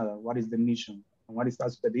Agriculture Canada? What is the mission? And what is the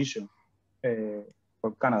expedition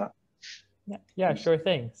for Canada? Yeah, sure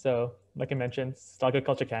thing. So like I mentioned, Cell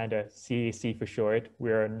Agriculture Canada, CAC for short,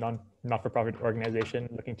 we're a not-for-profit organization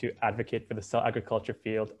looking to advocate for the cell agriculture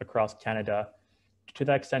field across Canada. To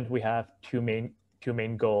that extent, we have two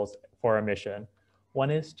main goals for our mission.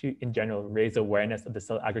 One is to, in general, raise awareness of the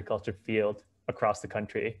cell agriculture field across the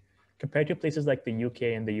country. Compared to places like the UK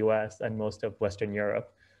and the US and most of Western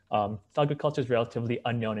Europe, cell agriculture is relatively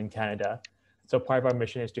unknown in Canada. So part of our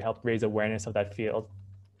mission is to help raise awareness of that field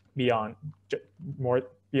beyond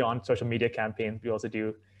social media campaigns. We also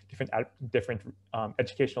do different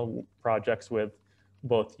educational projects with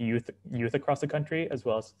both youth across the country, as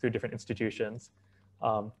well as through different institutions.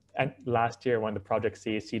 And last year, one of the projects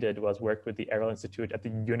CAC did was work with the Aero Institute at the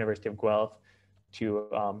University of Guelph to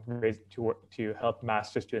help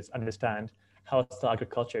master's students understand how cell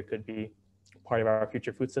agriculture could be part of our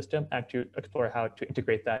future food system, and to explore how to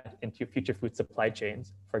integrate that into future food supply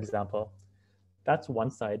chains, for example. That's one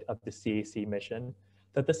side of the CAC mission.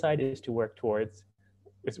 The other side is to work towards,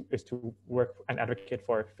 is to work and advocate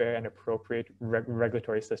for a fair and appropriate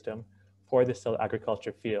regulatory system for the cell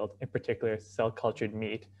agriculture field, in particular cell cultured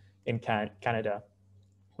meat in Canada.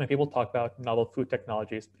 When people talk about novel food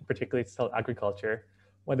technologies, particularly cell agriculture,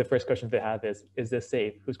 one of the first questions they have is this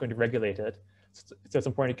safe? Who's going to regulate it? So it's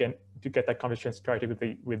important again to get that conversation started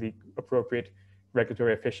with the appropriate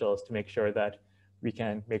regulatory officials to make sure that we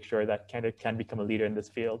can make sure that Canada can become a leader in this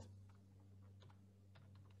field.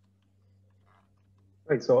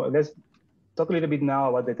 Right, so let's talk a little bit now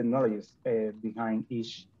about the technologies behind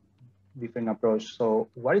each different approach. So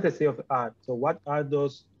what is the state of the art? So what are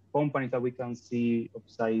those companies that we can see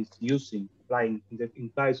XPRIZE using, applying in the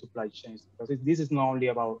entire supply chains? Because this is not only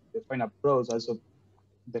about the final products, also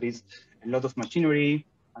there is a lot of machinery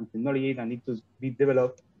and technology that need to be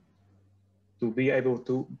developed to be able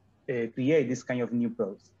to create this kind of new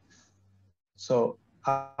products. So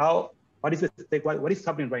what is the state, what is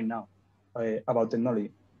happening right now about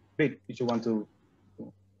technology? Bill, if you want to.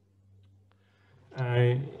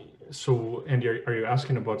 So, Andy, are you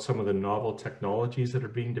asking about some of the novel technologies that are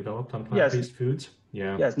being developed on plant-based foods?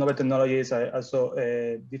 Yeah. Yes, novel technologies, also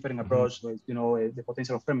different approach, with, you know, the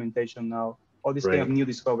potential of fermentation now, all these kind of new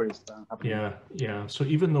discoveries happening. Yeah. So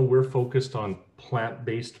even though we're focused on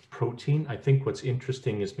plant-based protein, I think what's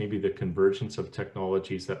interesting is maybe the convergence of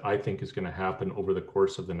technologies that I think is going to happen over the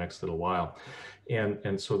course of the next little while.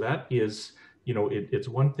 And so that is, you know, it's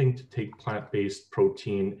one thing to take plant-based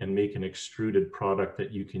protein and make an extruded product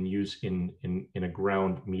that you can use in a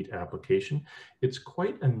ground meat application. It's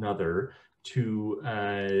quite another to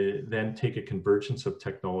then take a convergence of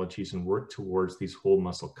technologies and work towards these whole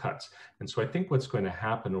muscle cuts. And so I think what's going to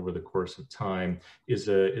happen over the course of time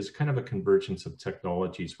is kind of a convergence of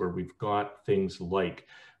technologies where we've got things like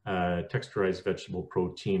texturized vegetable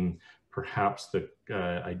protein, perhaps the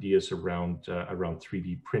ideas around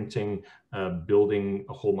 3D printing, building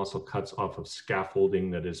whole muscle cuts off of scaffolding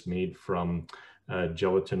that is made from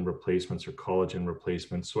gelatin replacements or collagen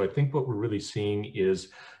replacements. So I think what we're really seeing is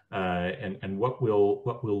and what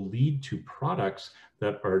will lead to products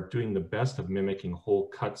that are doing the best of mimicking whole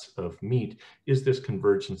cuts of meat is this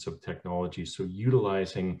convergence of technology. So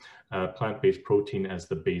utilizing plant-based protein as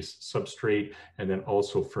the base substrate, and then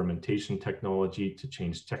also fermentation technology to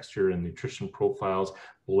change texture and nutrition profiles,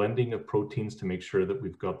 blending of proteins to make sure that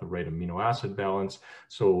we've got the right amino acid balance.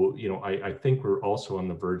 So, you know, I think we're also on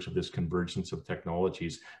the verge of this convergence of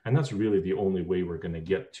technologies, and that's really the only way we're going to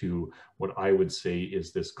get to what I would say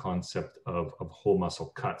is this concept of whole muscle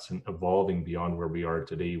cuts and evolving beyond where we are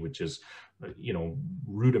today, which is, you know,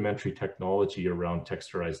 rudimentary technology around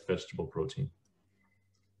texturized vegetable protein.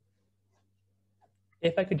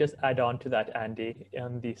 If I could just add on to that, Andy,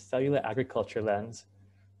 in the cellular agriculture lens,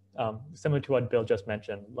 similar to what Bill just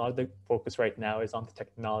mentioned, a lot of the focus right now is on the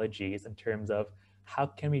technologies in terms of how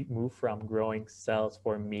can we move from growing cells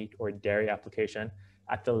for meat or dairy application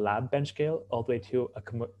at the lab bench scale all the way to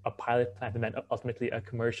a pilot plant and then ultimately a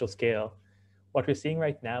commercial scale. What we're seeing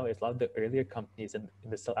right now is a lot of the earlier companies in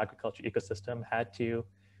the cell agriculture ecosystem had to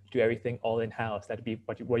do everything all in-house. That'd be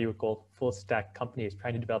what you would call full stack companies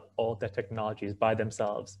trying to develop all the technologies by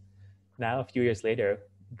themselves. Now, a few years later,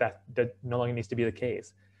 that no longer needs to be the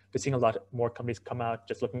case. We're seeing a lot more companies come out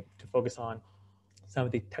just looking to focus on some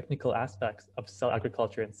of the technical aspects of cell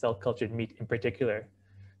agriculture and cell cultured meat in particular.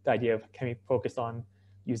 The idea of can we focus on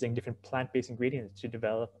using different plant-based ingredients to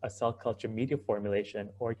develop a cell culture media formulation,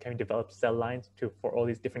 or can we develop cell lines for all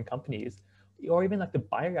these different companies, or even like the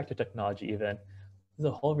bioreactor technology even. There's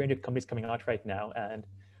a whole range of companies coming out right now, and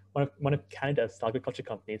one of Canada's cell agriculture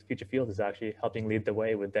companies, Future Fields, is actually helping lead the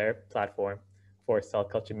way with their platform for cell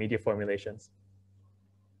culture media formulations.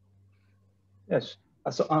 Yes.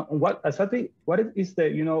 So what is the,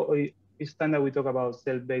 you know, each time that we talk about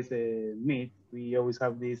cell-based meat, we always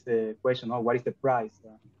have this question, oh, what is the price?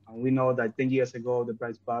 And we know that 10 years ago, the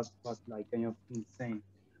price was like kind of insane.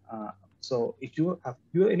 So if you have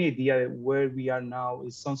any idea where we are now,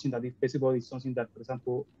 is something that is feasible, is something that, for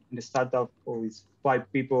example, in the startup or with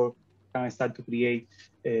 5 people can start to create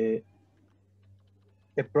a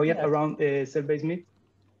project around cell-based meat?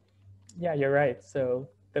 Yeah, you're right. So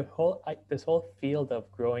this whole field of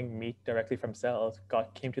growing meat directly from cells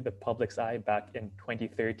came to the public's eye back in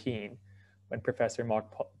 2013 when Professor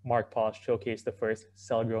Mark Paul showcased the first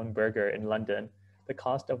cell-grown burger in London. The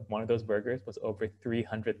cost of one of those burgers was over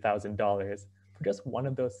 $300,000 for just one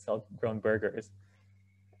of those cell-grown burgers.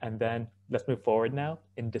 And then let's move forward now.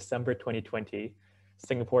 In December 2020,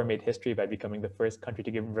 Singapore made history by becoming the first country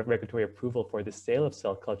to give regulatory approval for the sale of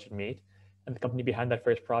cell-cultured meat. And the company behind that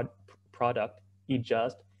first product,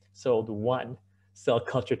 just sold one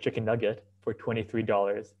cell-cultured chicken nugget for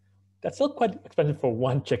 $23. That's still quite expensive for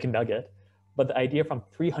one chicken nugget, but the idea from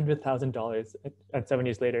 $300,000 and 7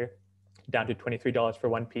 years later down to $23 for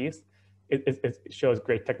one piece, it shows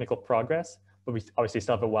great technical progress, but we obviously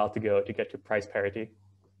still have a while to go to get to price parity.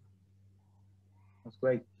 That's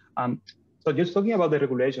great. So just talking about the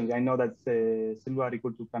regulations, I know that Silver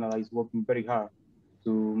Agriculture Canada is working very hard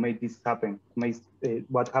to make this happen, make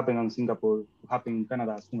what happened in Singapore happen in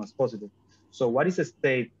Canada as soon as possible. So what is the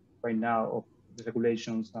state right now of the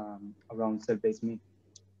regulations around cell-based meat?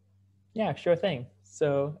 Yeah, sure thing.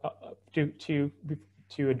 So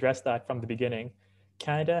to address that from the beginning,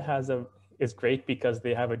 Canada is great because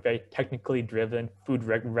they have a very technically driven food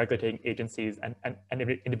regulating agencies and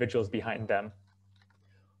individuals behind them.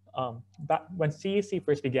 But when CAC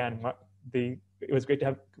first began, it was great to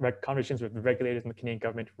have conversations with the regulators and the Canadian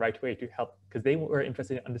government right away to help, because they were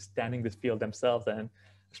interested in understanding this field themselves and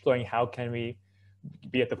exploring how can we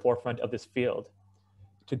be at the forefront of this field.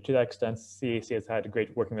 To that extent, CAC has had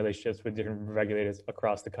great working relationships with different regulators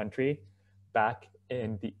across the country. Back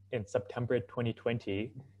in September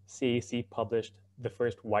 2020, CAC published the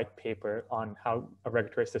first white paper on how a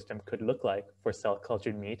regulatory system could look like for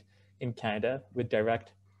cell-cultured meat in Canada, with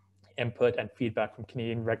direct input and feedback from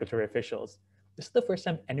Canadian regulatory officials. This is the first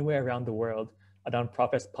time anywhere around the world a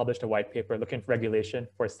nonprofit has published a white paper looking at regulation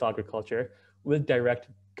for cell agriculture with direct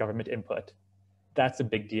government input. That's a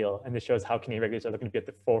big deal, and this shows how Canadian regulators are looking to be at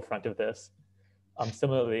the forefront of this.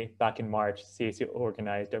 Similarly, back in March, CAC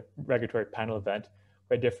organized a regulatory panel event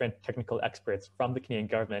where different technical experts from the Canadian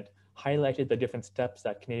government highlighted the different steps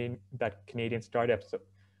that Canadian startups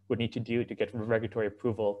would need to do to get regulatory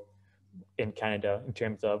approval in Canada in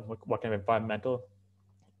terms of what kind of environmental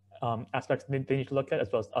aspects they need to look at, as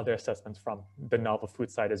well as other assessments from the novel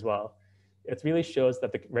food side as well. It really shows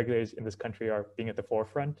that the regulators in this country are being at the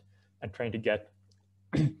forefront and trying to get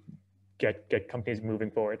companies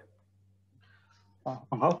moving forward.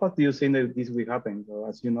 How fast do you think that this will happen? So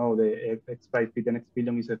as you know, the XPRIZE Fit and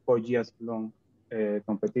Experience is a 4 years long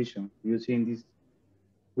competition. Do you think this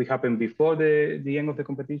will happen before the end of the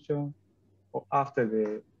competition or after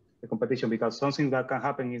the competition? Because something that can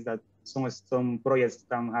happen is that some projects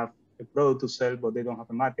can have a product to sell, but they don't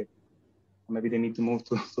have a market. Or maybe they need to move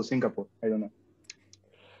to Singapore. I don't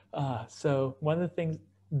know. So one of the things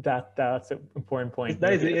that's an important point.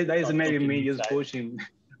 That is maybe me just pushing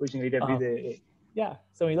a little bit. Yeah,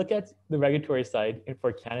 so when you look at the regulatory side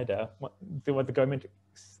for Canada, what the government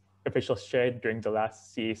officials shared during the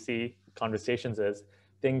last CAC conversations is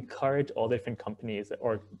they encourage all the different companies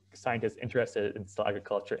or scientists interested in cell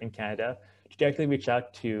agriculture in Canada to directly reach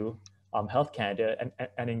out to Health Canada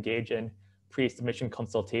and engage in pre-submission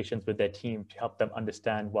consultations with their team to help them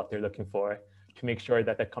understand what they're looking for, to make sure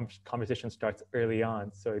that that conversation starts early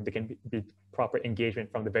on so there can be proper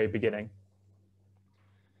engagement from the very beginning.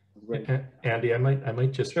 Right. Andy, I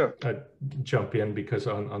might just sure. Jump in, because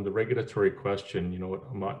on the regulatory question, you know, what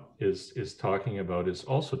Amat is talking about is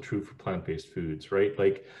also true for plant-based foods, right?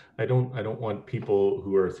 Like, I don't want people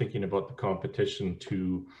who are thinking about the competition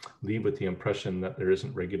to leave with the impression that there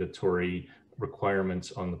isn't regulatory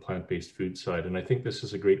requirements on the plant-based food side. And I think this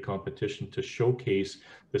is a great competition to showcase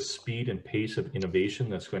the speed and pace of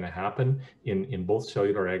innovation that's going to happen in both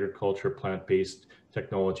cellular agriculture, plant-based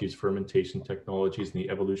technologies, fermentation technologies, and the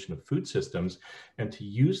evolution of food systems, and to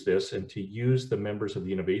use this and to use the members of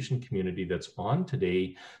the innovation community that's on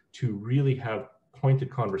today to really have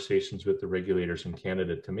pointed conversations with the regulators in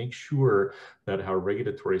Canada to make sure that our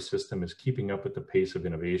regulatory system is keeping up with the pace of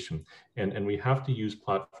innovation. And we have to use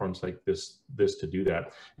platforms like this to do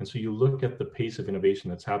that. And so you look at the pace of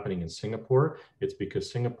innovation that's happening in Singapore, it's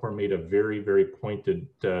because Singapore made a very, very pointed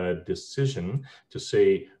decision to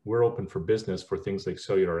say, we're open for business for things like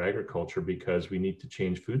cellular agriculture because we need to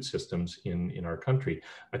change food systems in our country.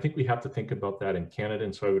 I think we have to think about that in Canada.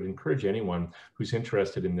 And so I would encourage anyone who's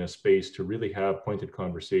interested in this space to really have pointed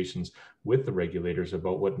conversations with the regulators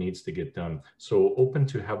about what needs to get done. So open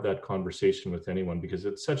to have that conversation with anyone, because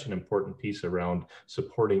it's such an important piece around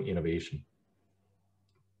supporting innovation.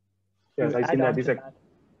 Yes, I think that is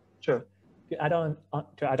sure. To add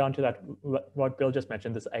on to that, what Bill just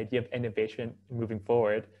mentioned, this idea of innovation moving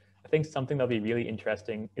forward, I think something that'll be really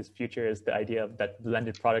interesting is the idea of that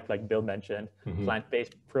blended product like Bill mentioned,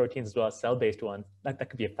 plant-based proteins as well as cell-based ones. That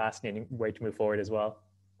could be a fascinating way to move forward as well.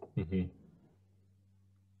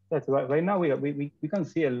 That's right now we can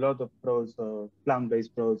see a lot of products,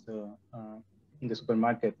 plant-based products in the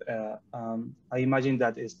supermarket. I imagine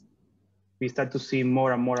that we start to see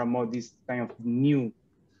more and more this kind of new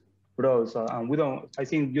products, and we don't. I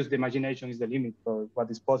think just the imagination is the limit for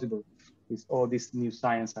what is possible with all this new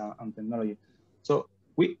science and technology. So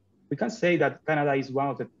we can say that Canada is one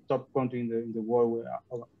of the top countries in the world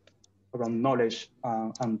around knowledge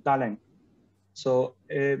and talent. So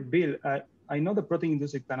Bill, I know the protein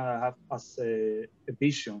industry in Canada have as a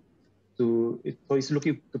vision so it's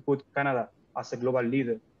looking to put Canada as a global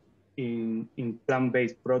leader in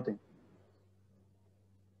plant-based protein.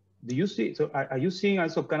 Do you see, so are you seeing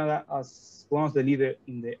also Canada as one of the leaders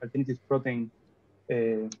in the alternative protein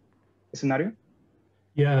scenario?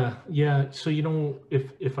 Yeah. So, you know,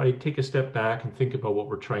 if I take a step back and think about what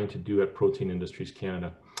we're trying to do at Protein Industries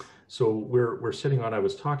Canada, so we're sitting on, I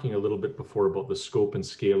was talking a little bit before about the scope and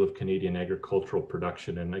scale of Canadian agricultural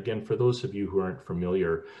production. And again, for those of you who aren't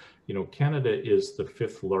familiar, you know, Canada is the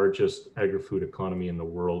 5th largest agri-food economy in the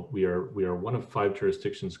world. We are one of 5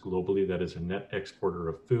 jurisdictions globally that is a net exporter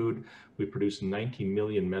of food. We produce 90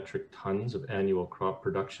 million metric tons of annual crop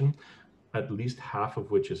production, at least half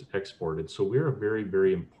of which is exported. So we're a very,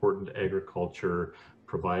 very important agriculture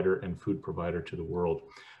provider and food provider to the world.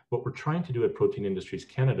 What we're trying to do at Protein Industries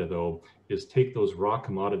Canada, though, is take those raw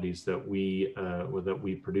commodities that we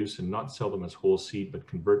produce and not sell them as whole seed, but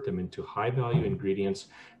convert them into high-value ingredients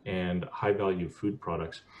and high-value food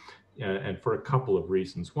products. And for a couple of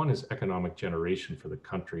reasons. One is economic generation for the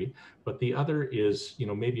country, but the other is, you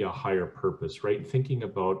know, maybe a higher purpose, right? Thinking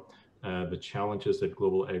about the challenges that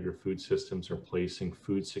global agri-food systems are placing: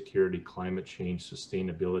 food security, climate change,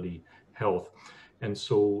 sustainability, health. And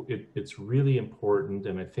so it's really important,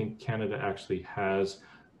 and I think Canada actually has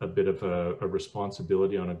a bit of a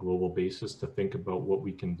responsibility on a global basis to think about what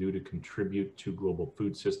we can do to contribute to global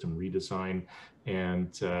food system redesign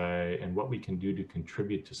and what we can do to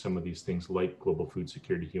contribute to some of these things like global food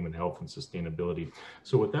security, human health, and sustainability.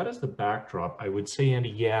 So with that as the backdrop, I would say, Andy,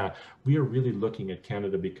 yeah, we are really looking at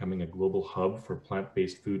Canada becoming a global hub for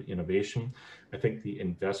plant-based food innovation. I think the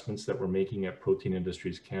investments that we're making at Protein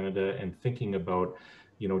Industries Canada and thinking about,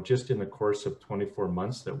 you know, just in the course of 24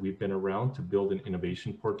 months that we've been around to build an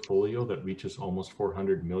innovation portfolio that reaches almost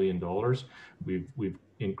 $400 million. We've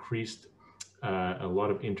increased a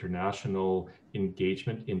lot of international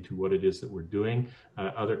engagement into what it is that we're doing.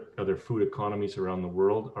 Other food economies around the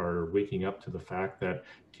world are waking up to the fact that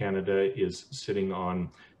Canada is sitting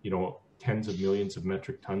on, you know, tens of millions of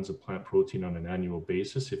metric tons of plant protein on an annual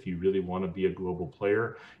basis. If you really want to be a global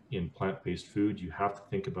player in plant-based food, you have to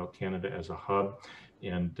think about Canada as a hub.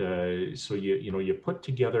 And so you put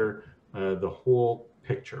together the whole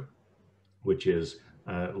picture, which is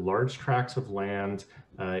large tracts of land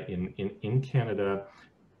in Canada,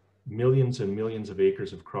 millions and millions of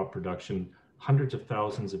acres of crop production, hundreds of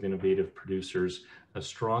thousands of innovative producers, a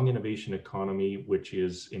strong innovation economy, which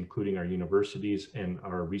is including our universities and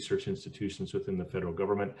our research institutions within the federal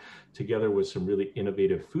government, together with some really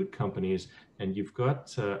innovative food companies. And you've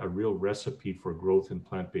got a real recipe for growth in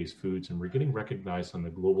plant-based foods. And we're getting recognized on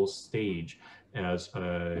the global stage as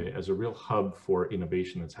a real hub for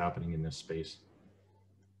innovation that's happening in this space.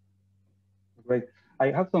 Great.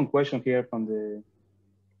 I have some questions here from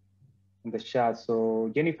the chat.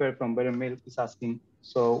 So Jennifer from Better Milk is asking,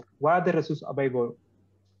 so what are the resources available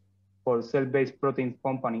for cell-based protein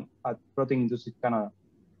company at Protein Industries Canada?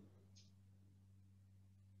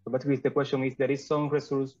 So basically the question is, there is some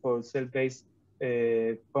resource for cell-based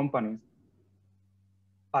companies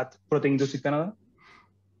at Protein Industries Canada?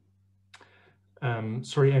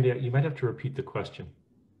 Sorry, Andy, you might have to repeat the question.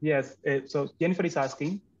 Yes, so Jennifer is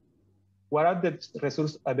asking, what are the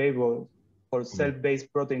resources available for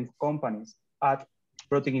cell-based protein companies at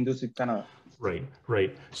Protein Industries Canada?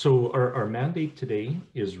 Right. So our mandate today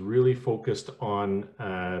is really focused on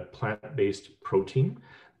plant-based protein.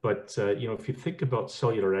 But you know, if you think about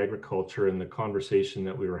cellular agriculture and the conversation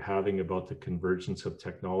that we were having about the convergence of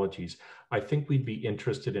technologies, I think we'd be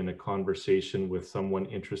interested in a conversation with someone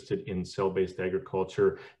interested in cell-based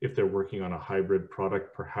agriculture if they're working on a hybrid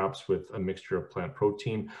product, perhaps with a mixture of plant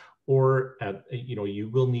protein. Or, you know, you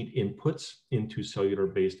will need inputs into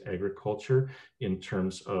cellular-based agriculture in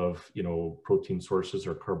terms of, you know, protein sources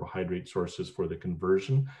or carbohydrate sources for the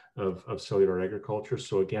conversion of cellular agriculture.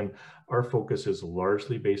 So again, our focus is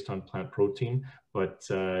largely based on plant protein, but,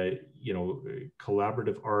 you know,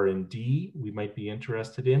 collaborative R&D we might be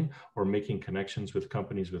interested in, or making connections with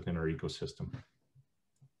companies within our ecosystem.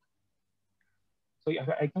 So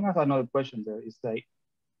I can ask another question there. It's like,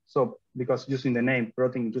 so because using the name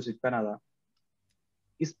Protein Industries Canada,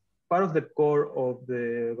 is part of the core of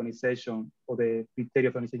the organization or the criteria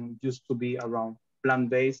of the organization used to be around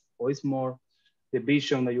plant-based, or is more the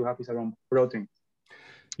vision that you have is around protein?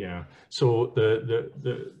 Yeah, so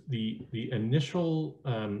the initial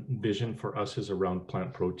vision for us is around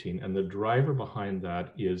plant protein, and the driver behind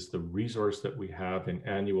that is the resource that we have in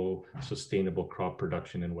annual sustainable crop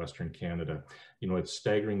production in Western Canada. You know, it's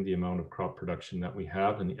staggering the amount of crop production that we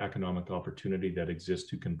have and the economic opportunity that exists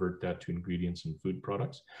to convert that to ingredients and food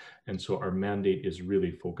products. And so our mandate is really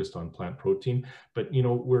focused on plant protein. But, you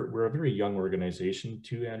know, we're a very young organization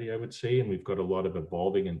too, Andy, I would say, and we've got a lot of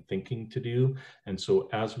evolving and thinking to do. And so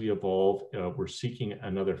as we evolve, we're seeking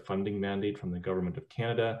another funding mandate from the Government of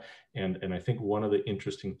Canada. And I think one of the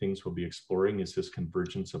interesting things we'll be exploring is this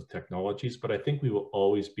convergence of technologies, but I think we will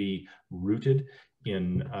always be rooted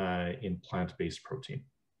in plant-based protein.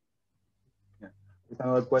 Yeah, there's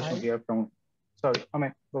another question here from, sorry,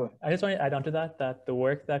 Ahmed, go ahead. I just want to add on to that the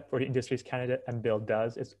work that Protein Industries Canada and Bill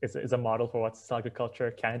does is a model for what cell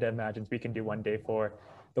agriculture Canada imagines we can do one day for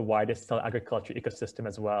the widest cell agriculture ecosystem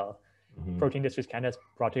as well. Mm-hmm. Protein Industries Canada has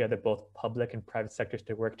brought together both public and private sectors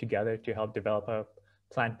to work together to help develop a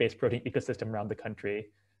plant-based protein ecosystem around the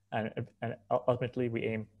country. And ultimately, we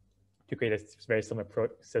aim to create a very similar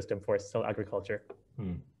system for cell agriculture.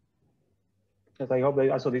 Mm. Yes, I hope that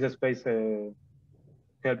also this space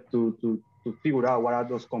help to figure out what are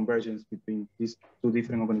those convergences between these two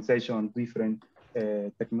different organizations, different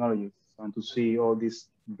technologies, and to see all this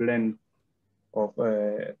blend of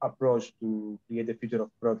approach to create the future of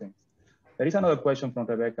proteins. There is another question from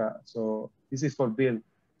Rebecca. So this is for Bill.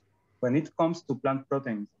 When it comes to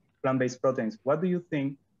plant-based proteins, what do you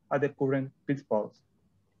think are the current pitfalls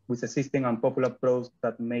with existing and popular products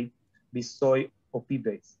that may be soy or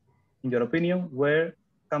pea-based? In your opinion, where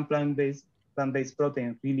can plant-based plant-based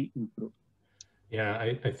protein really improve? Yeah,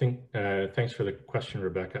 I think, thanks for the question,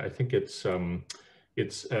 Rebecca. I think it's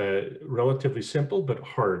relatively simple, but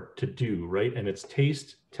hard to do, right? And it's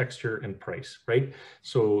taste, texture, and price, right?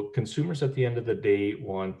 So consumers at the end of the day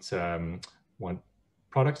want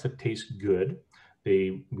products that taste good.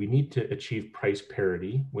 We need to achieve price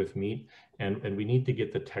parity with meat, and we need to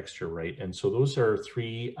get the texture right. And so those are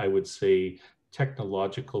three, I would say,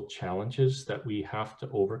 technological challenges that we have to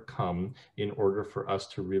overcome in order for us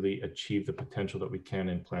to really achieve the potential that we can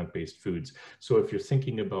in plant-based foods. So if you're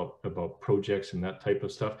thinking about projects and that type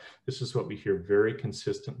of stuff, this is what we hear very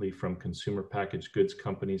consistently from consumer packaged goods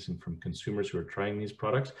companies and from consumers who are trying these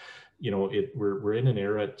products. You know, we're in an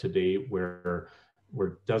era today where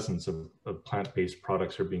dozens of plant-based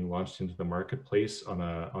products are being launched into the marketplace on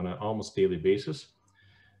an almost daily basis.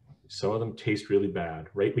 Some of them taste really bad,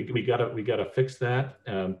 right? We gotta fix that.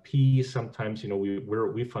 Peas, sometimes, you know,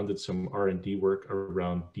 we funded some R&D work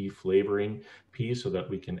around deflavoring peas so that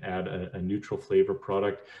we can add a neutral flavor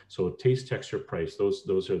product. So taste, texture, price,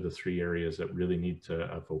 those are the three areas that really need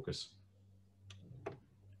to focus.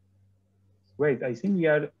 Great, I think we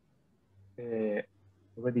are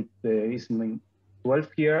already is 12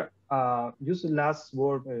 here. Just the last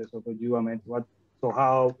word, so for you, Ahmed, so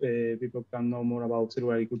how people can know more about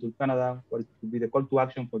Cellular Agriculture Canada, what would be the call to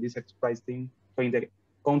action for this XPRIZE team? So in the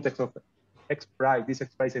context of XPRIZE, this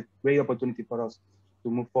XPRIZE is a great opportunity for us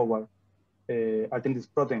to move forward alternative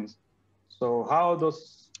proteins. So how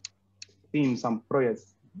those teams and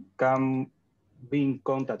projects can be in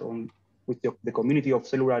contact with the community of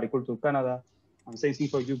Cellular Agriculture Canada, and same thing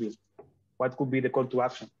for you, Bill. What could be the call to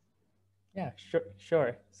action? Yeah,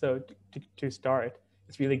 sure. So to start,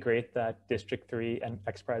 it's really great that District 3 and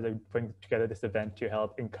XPRIZE are putting together this event to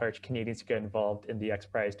help encourage Canadians to get involved in the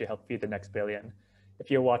XPRIZE to help feed the next billion.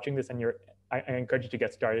 If you're watching this and I encourage you to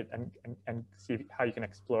get started and see how you can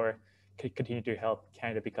continue to help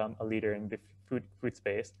Canada become a leader in the food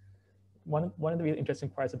space. One of the really interesting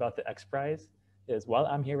parts about the XPRIZE is, while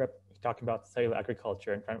I'm here talking about cellular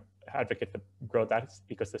agriculture and trying to advocate for grow that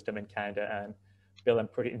ecosystem in Canada, and Bill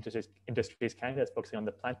and Protein Industries Canada is focusing on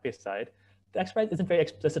the plant-based side, the XPRIZE isn't very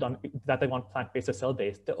explicit on that they want plant-based or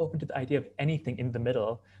cell-based. They're open to the idea of anything in the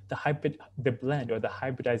middle, the blend or the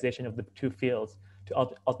hybridization of the two fields to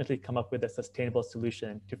ultimately come up with a sustainable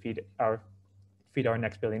solution to feed our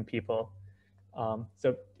next billion people.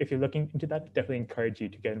 So if you're looking into that, definitely encourage you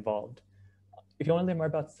to get involved. If you want to learn more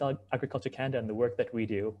about Cell Agriculture Canada and the work that we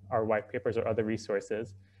do, our white papers or other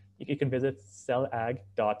resources, you can visit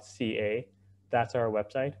cellag.ca. That's our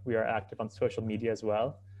website. We are active on social media as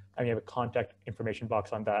well. And we have a contact information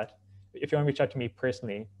box on that. If you want to reach out to me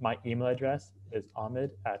personally, my email address is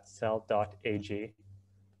ahmed@cell.ag.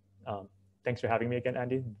 Thanks for having me again,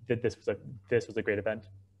 Andy. This was a great event.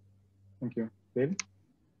 Thank you. Bill?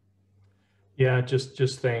 Yeah,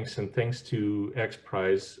 just thanks, and thanks to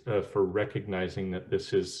XPRIZE for recognizing that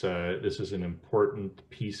this is an important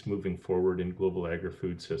piece moving forward in global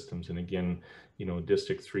agri-food systems. And again, you know,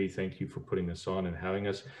 District 3, thank you for putting this on and having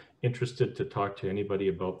us. Interested to talk to anybody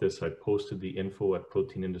about this, I posted the info at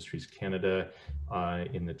Protein Industries Canada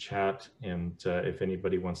in the chat, and if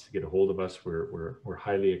anybody wants to get a hold of us, we're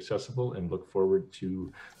highly accessible and look forward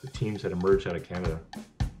to the teams that emerge out of Canada.